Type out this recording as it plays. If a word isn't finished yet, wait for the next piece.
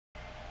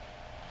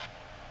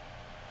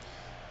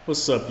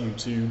What's up,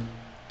 YouTube?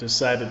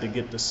 Decided to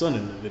get the sun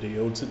in the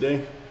video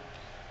today.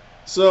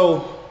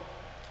 So,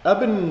 I've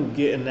been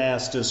getting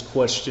asked this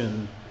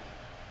question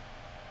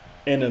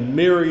in a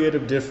myriad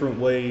of different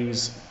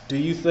ways. Do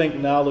you think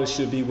knowledge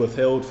should be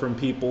withheld from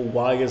people?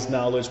 Why is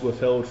knowledge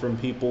withheld from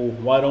people?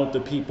 Why don't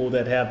the people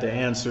that have the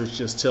answers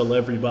just tell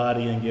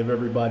everybody and give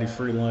everybody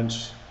free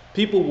lunch?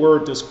 People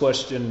word this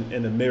question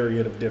in a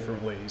myriad of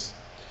different ways.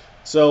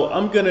 So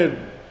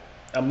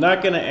I'm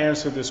not gonna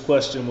answer this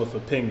question with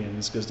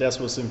opinions because that's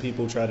what some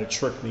people try to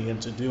trick me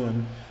into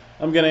doing.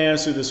 I'm gonna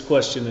answer this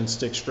question and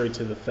stick straight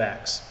to the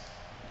facts.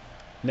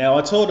 Now,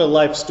 I told a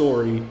life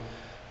story,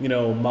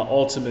 my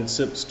ultimate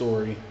sip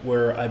story,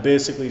 where I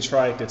basically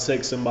tried to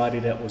take somebody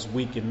that was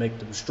weak and make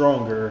them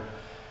stronger.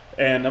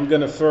 And I'm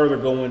gonna further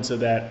go into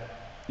that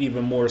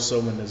even more so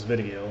in this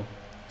video.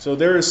 So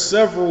there are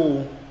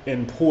several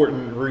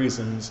important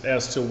reasons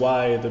as to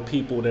why the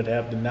people that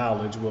have the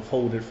knowledge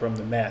withhold it from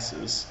the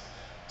masses.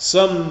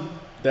 Some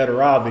that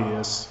are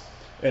obvious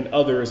and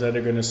others that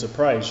are going to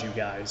surprise you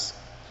guys.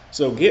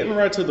 So getting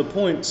right to the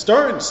point,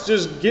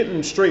 just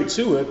getting straight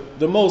to it.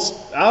 The most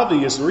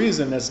obvious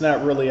reason that's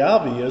not really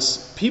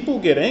obvious, people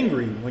get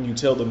angry when you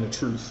tell them the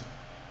truth.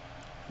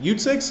 You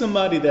take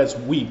somebody that's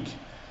weak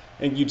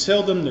and you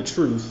tell them the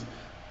truth,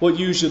 what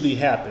usually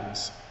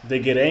happens? They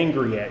get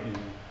angry at you.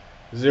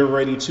 They're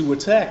ready to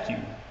attack you.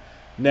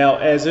 Now,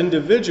 as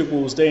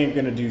individuals, they ain't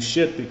going to do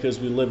shit because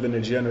we live in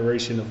a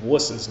generation of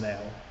wusses now.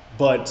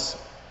 But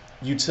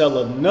you tell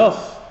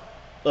enough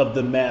of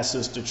the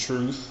masses the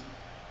truth,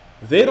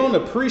 they don't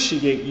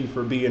appreciate you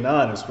for being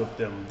honest with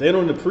them. They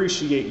don't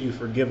appreciate you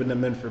for giving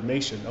them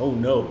information. Oh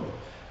no.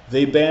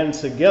 They band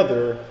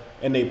together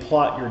and they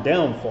plot your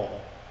downfall.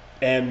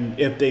 And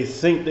if they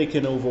think they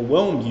can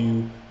overwhelm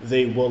you,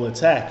 they will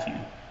attack you.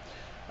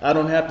 I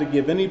don't have to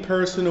give any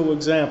personal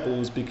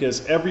examples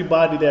because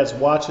everybody that's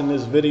watching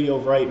this video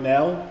right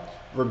now,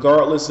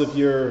 regardless if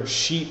you're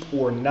sheep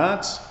or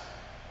not,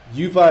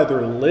 you've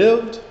either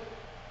lived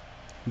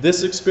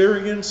this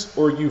experience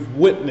or you've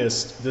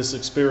witnessed this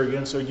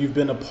experience or you've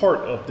been a part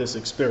of this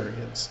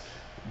experience.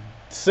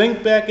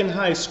 Think back in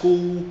high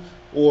school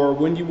or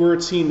when you were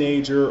a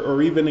teenager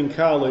or even in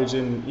college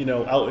and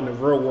out in the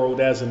real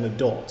world as an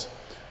adult.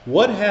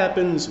 What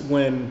happens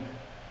when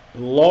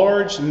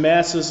large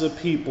masses of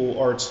people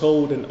are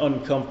told an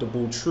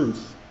uncomfortable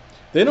truth?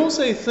 They don't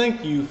say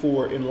thank you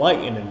for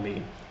enlightening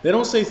me. They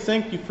don't say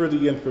thank you for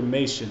the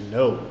information.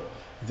 No.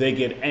 They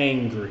get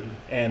angry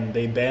and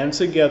they band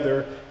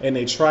together and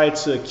they try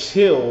to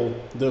kill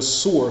the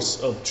source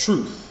of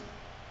truth.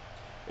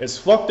 As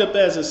fucked up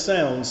as it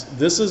sounds,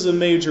 this is a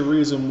major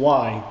reason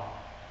why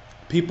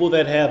people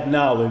that have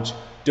knowledge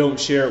don't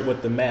share it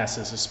with the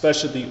masses,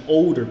 especially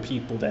older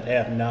people that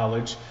have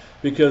knowledge,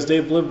 because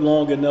they've lived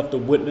long enough to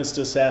witness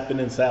this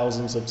happen in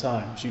thousands of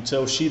times. You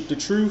tell sheep the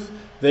truth,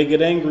 they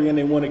get angry and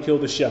they want to kill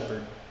the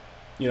shepherd.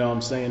 You know what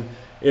I'm saying?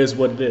 Is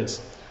what it is.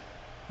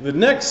 The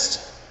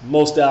next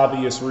most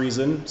obvious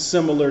reason,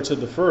 similar to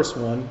the first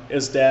one,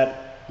 is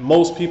that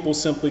most people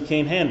simply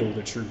can't handle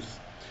the truth.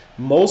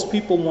 Most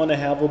people want to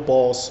have a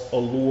boss, a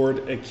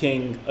lord, a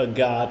king, a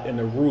god,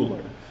 and a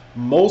ruler.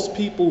 Most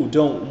people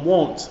don't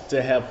want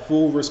to have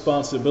full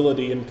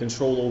responsibility and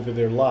control over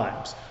their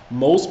lives.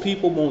 Most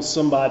people want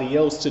somebody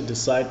else to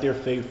decide their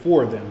fate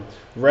for them,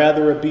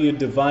 rather it be a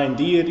divine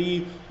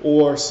deity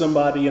or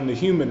somebody in the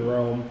human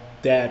realm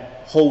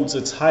that holds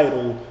a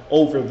title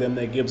over them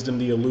that gives them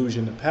the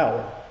illusion of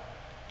power.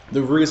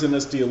 The reason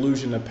it's the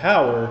illusion of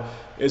power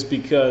is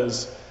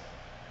because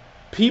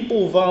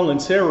people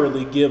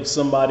voluntarily give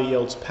somebody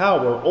else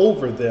power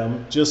over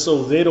them just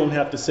so they don't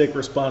have to take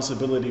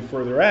responsibility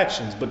for their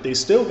actions, but they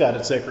still got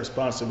to take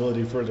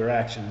responsibility for their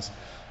actions.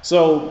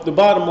 So the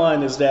bottom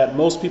line is that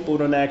most people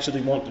don't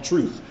actually want the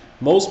truth.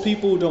 Most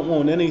people don't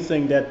want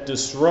anything that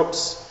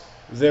disrupts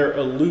their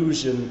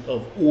illusion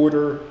of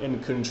order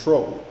and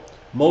control.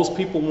 Most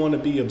people want to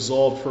be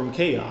absolved from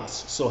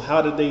chaos. So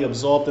how did they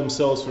absolve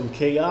themselves from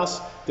chaos?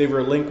 They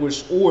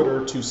relinquish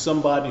order to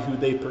somebody who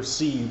they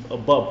perceive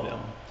above them.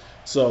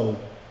 So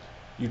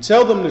you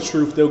tell them the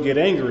truth, they'll get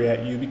angry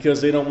at you because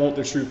they don't want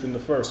the truth in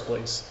the first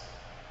place.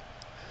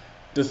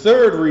 The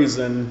third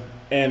reason,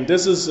 and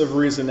this is a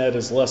reason that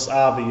is less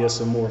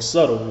obvious and more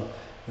subtle,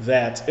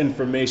 that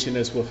information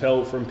is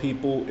withheld from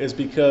people, is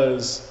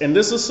because, and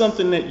this is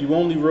something that you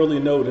only really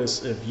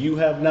notice if you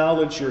have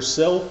knowledge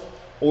yourself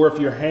or if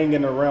you're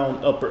hanging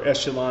around upper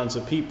echelons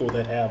of people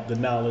that have the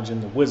knowledge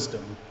and the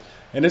wisdom.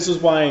 And this is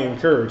why I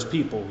encourage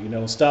people,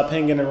 stop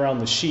hanging around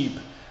the sheep.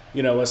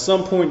 At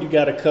some point you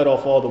got to cut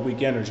off all the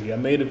weak energy. I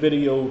made a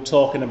video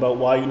talking about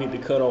why you need to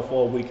cut off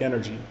all weak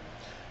energy.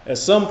 At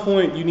some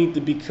point you need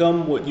to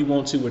become what you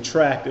want to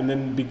attract and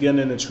then begin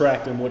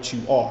attracting what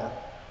you are.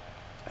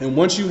 And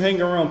once you hang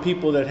around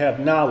people that have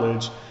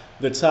knowledge,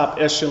 the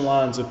top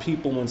echelons of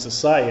people in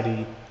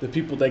society, the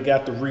people that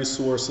got the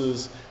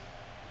resources,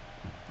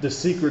 the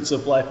secrets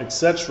of life,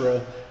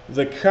 etc.,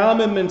 the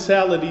common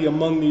mentality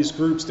among these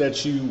groups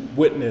that you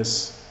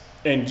witness,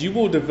 and you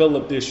will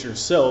develop this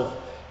yourself,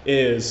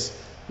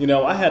 is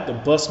I had to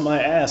bust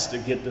my ass to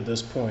get to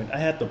this point. I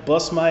had to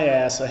bust my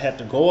ass. I had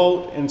to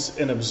go out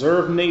and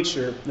observe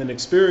nature and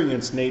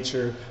experience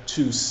nature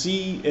to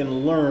see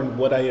and learn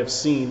what I have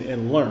seen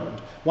and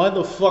learned. Why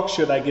the fuck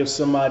should I give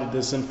somebody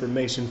this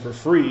information for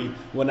free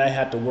when I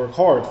had to work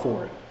hard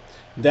for it?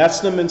 That's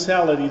the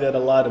mentality that a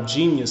lot of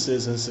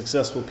geniuses and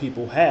successful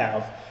people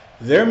have.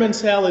 Their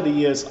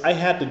mentality is, I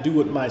had to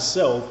do it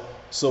myself,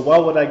 so why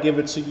would I give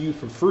it to you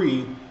for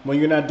free when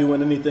you're not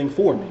doing anything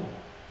for me?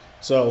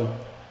 So,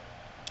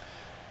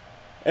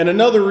 and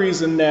another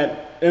reason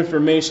that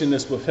information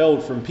is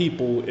withheld from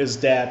people is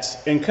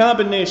that, in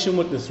combination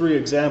with the 3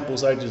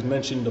 examples I just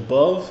mentioned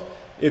above,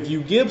 if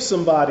you give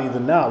somebody the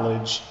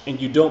knowledge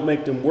and you don't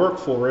make them work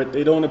for it,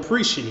 they don't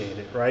appreciate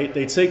it, right?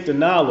 They take the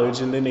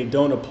knowledge and then they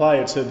don't apply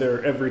it to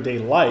their everyday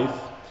life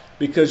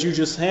because you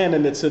just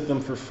handed it to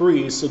them for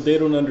free, so they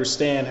don't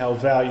understand how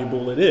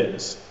valuable it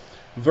is.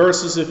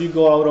 Versus if you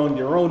go out on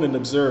your own and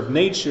observe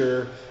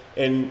nature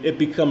and it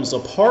becomes a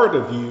part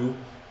of you,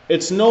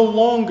 it's no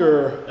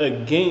longer a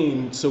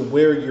game to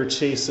where you're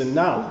chasing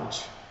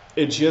knowledge.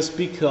 It just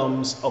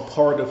becomes a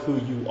part of who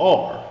you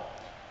are.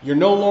 You're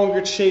no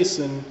longer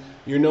chasing,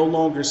 you're no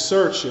longer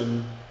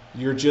searching,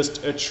 you're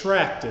just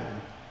attracting.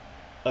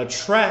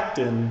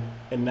 Attracting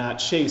and not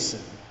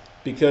chasing,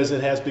 because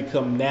it has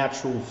become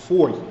natural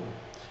for you.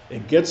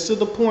 It gets to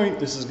the point,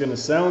 this is going to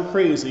sound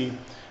crazy,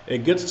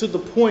 it gets to the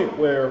point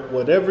where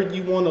whatever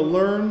you want to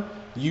learn,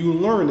 you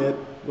learn it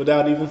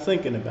without even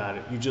thinking about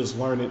it. You just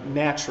learn it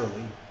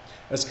naturally.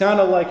 It's kind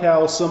of like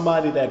how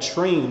somebody that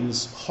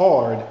trains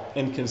hard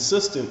and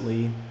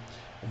consistently,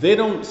 they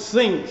don't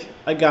think,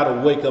 I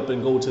gotta wake up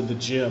and go to the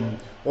gym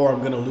or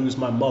I'm gonna lose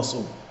my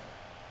muscle.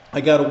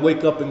 I gotta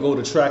wake up and go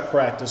to track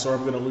practice or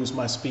I'm gonna lose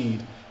my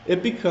speed.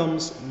 It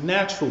becomes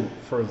natural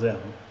for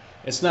them.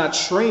 It's not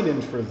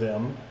training for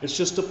them, it's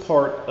just a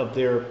part of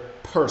their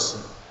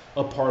person,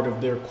 a part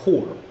of their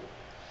core.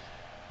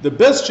 The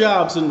best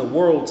jobs in the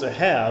world to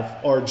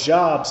have are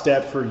jobs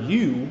that for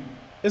you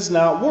is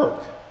not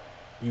work.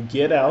 You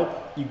get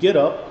out, you get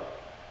up,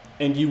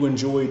 and you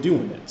enjoy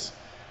doing it.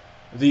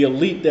 The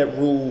elite that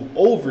rule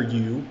over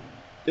you,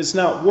 it's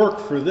not work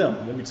for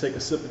them. Let me take a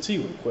sip of tea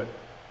real quick.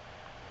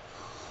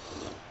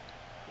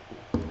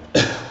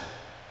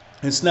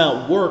 It's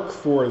not work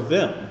for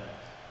them.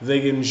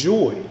 They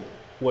enjoy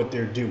what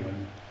they're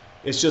doing.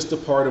 It's just a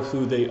part of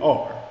who they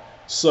are.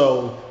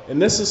 So, and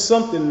this is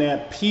something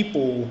that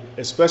people,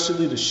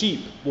 especially the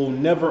sheep, will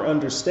never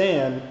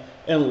understand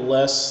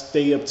unless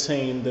they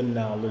obtain the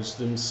knowledge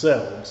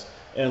themselves,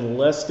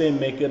 unless they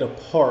make it a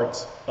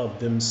part of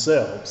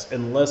themselves,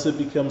 unless it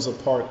becomes a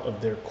part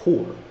of their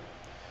core.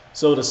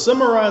 So to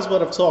summarize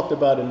what I've talked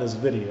about in this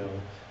video,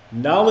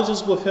 knowledge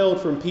is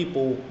withheld from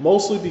people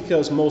mostly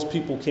because most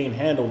people can't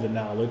handle the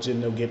knowledge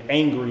and they'll get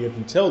angry if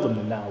you tell them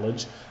the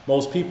knowledge.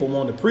 Most people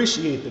won't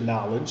appreciate the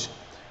knowledge,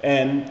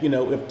 and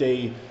if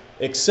they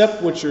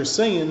accept what you're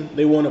saying,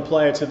 they won't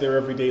apply it to their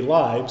everyday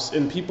lives.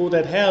 And people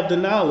that have the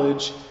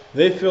knowledge,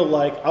 they feel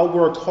like, I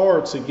worked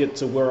hard to get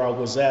to where I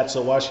was at,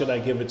 so why should I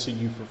give it to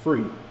you for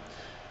free?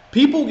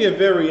 People get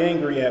very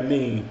angry at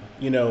me,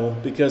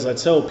 because I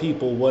tell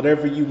people,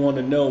 whatever you want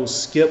to know,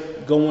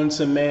 skip going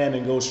to man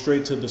and go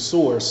straight to the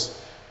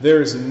source.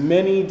 There's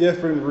many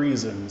different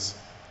reasons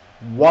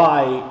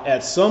why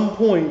at some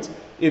point,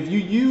 if you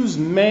use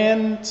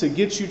man to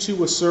get you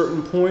to a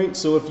certain point,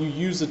 so if you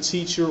use a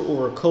teacher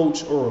or a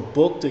coach or a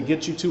book to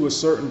get you to a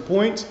certain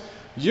point,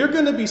 you're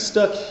going to be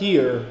stuck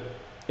here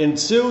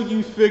until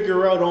you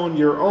figure out on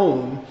your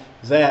own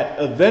that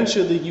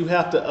eventually you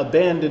have to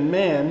abandon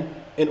man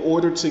in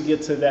order to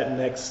get to that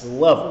next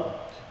level.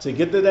 To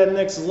get to that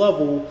next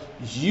level,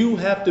 you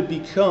have to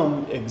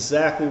become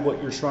exactly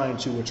what you're trying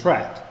to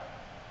attract.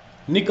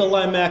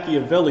 Niccolo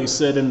Machiavelli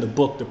said in the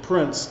book The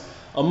Prince,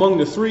 among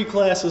the 3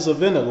 classes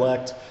of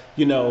intellect,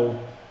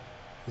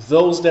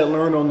 those that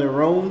learn on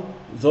their own,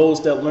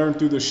 those that learn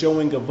through the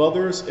showing of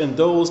others, and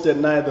those that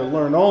neither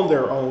learn on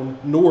their own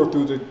nor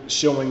through the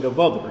showing of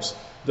others.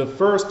 The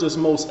first is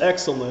most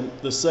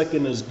excellent, the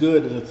second is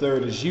good, and the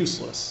third is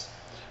useless.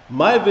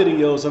 My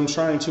videos, I'm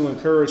trying to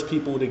encourage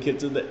people to get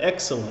to the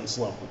excellence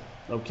level,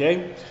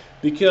 okay?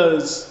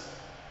 Because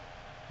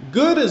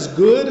good is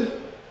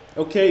good,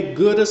 okay?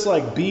 Good is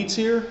like B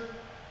tier,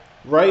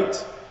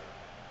 right?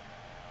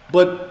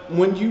 But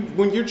when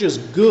you're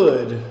just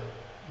good,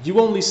 you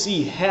only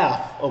see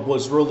half of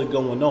what's really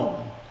going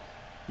on.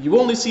 You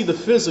only see the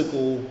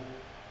physical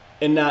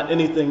and not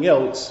anything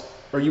else,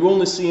 or you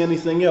only see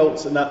anything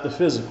else and not the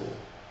physical.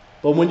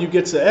 But when you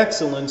get to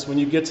excellence, when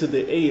you get to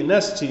the A and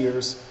S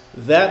tiers,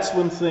 that's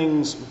when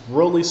things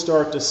really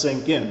start to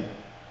sink in.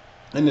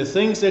 And the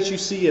things that you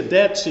see at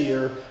that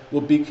tier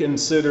will be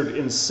considered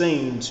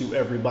insane to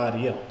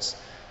everybody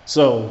else.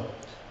 So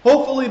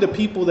hopefully the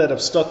people that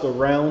have stuck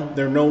around,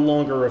 they're no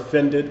longer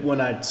offended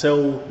when I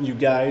tell you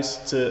guys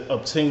to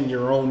obtain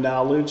your own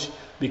knowledge,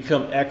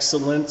 become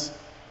excellent,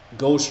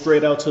 go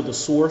straight out to the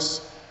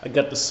source. I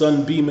got the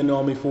sun beaming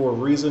on me for a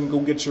reason. Go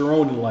get your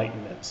own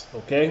enlightenment,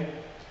 okay?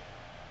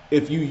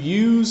 If you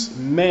use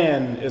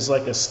man as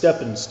like a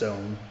stepping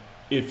stone,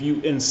 if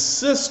you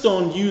insist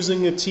on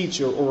using a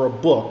teacher or a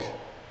book,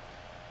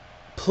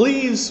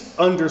 please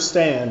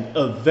understand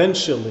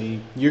eventually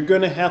you're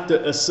going to have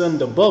to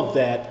ascend above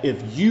that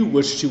if you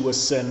wish to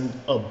ascend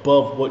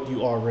above what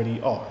you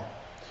already are.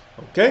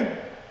 Okay?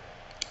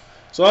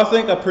 So I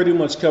think I pretty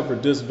much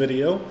covered this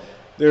video.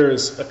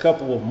 There's a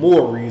couple of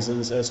more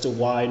reasons as to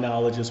why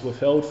knowledge is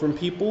withheld from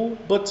people,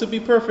 but to be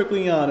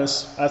perfectly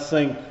honest, I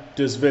think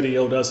this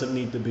video doesn't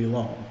need to be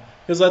long.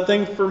 Because I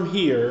think from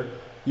here,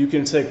 you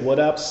can take what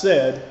I've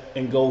said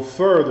and go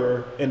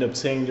further and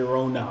obtain your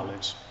own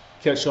knowledge.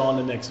 Catch you on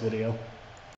the next video.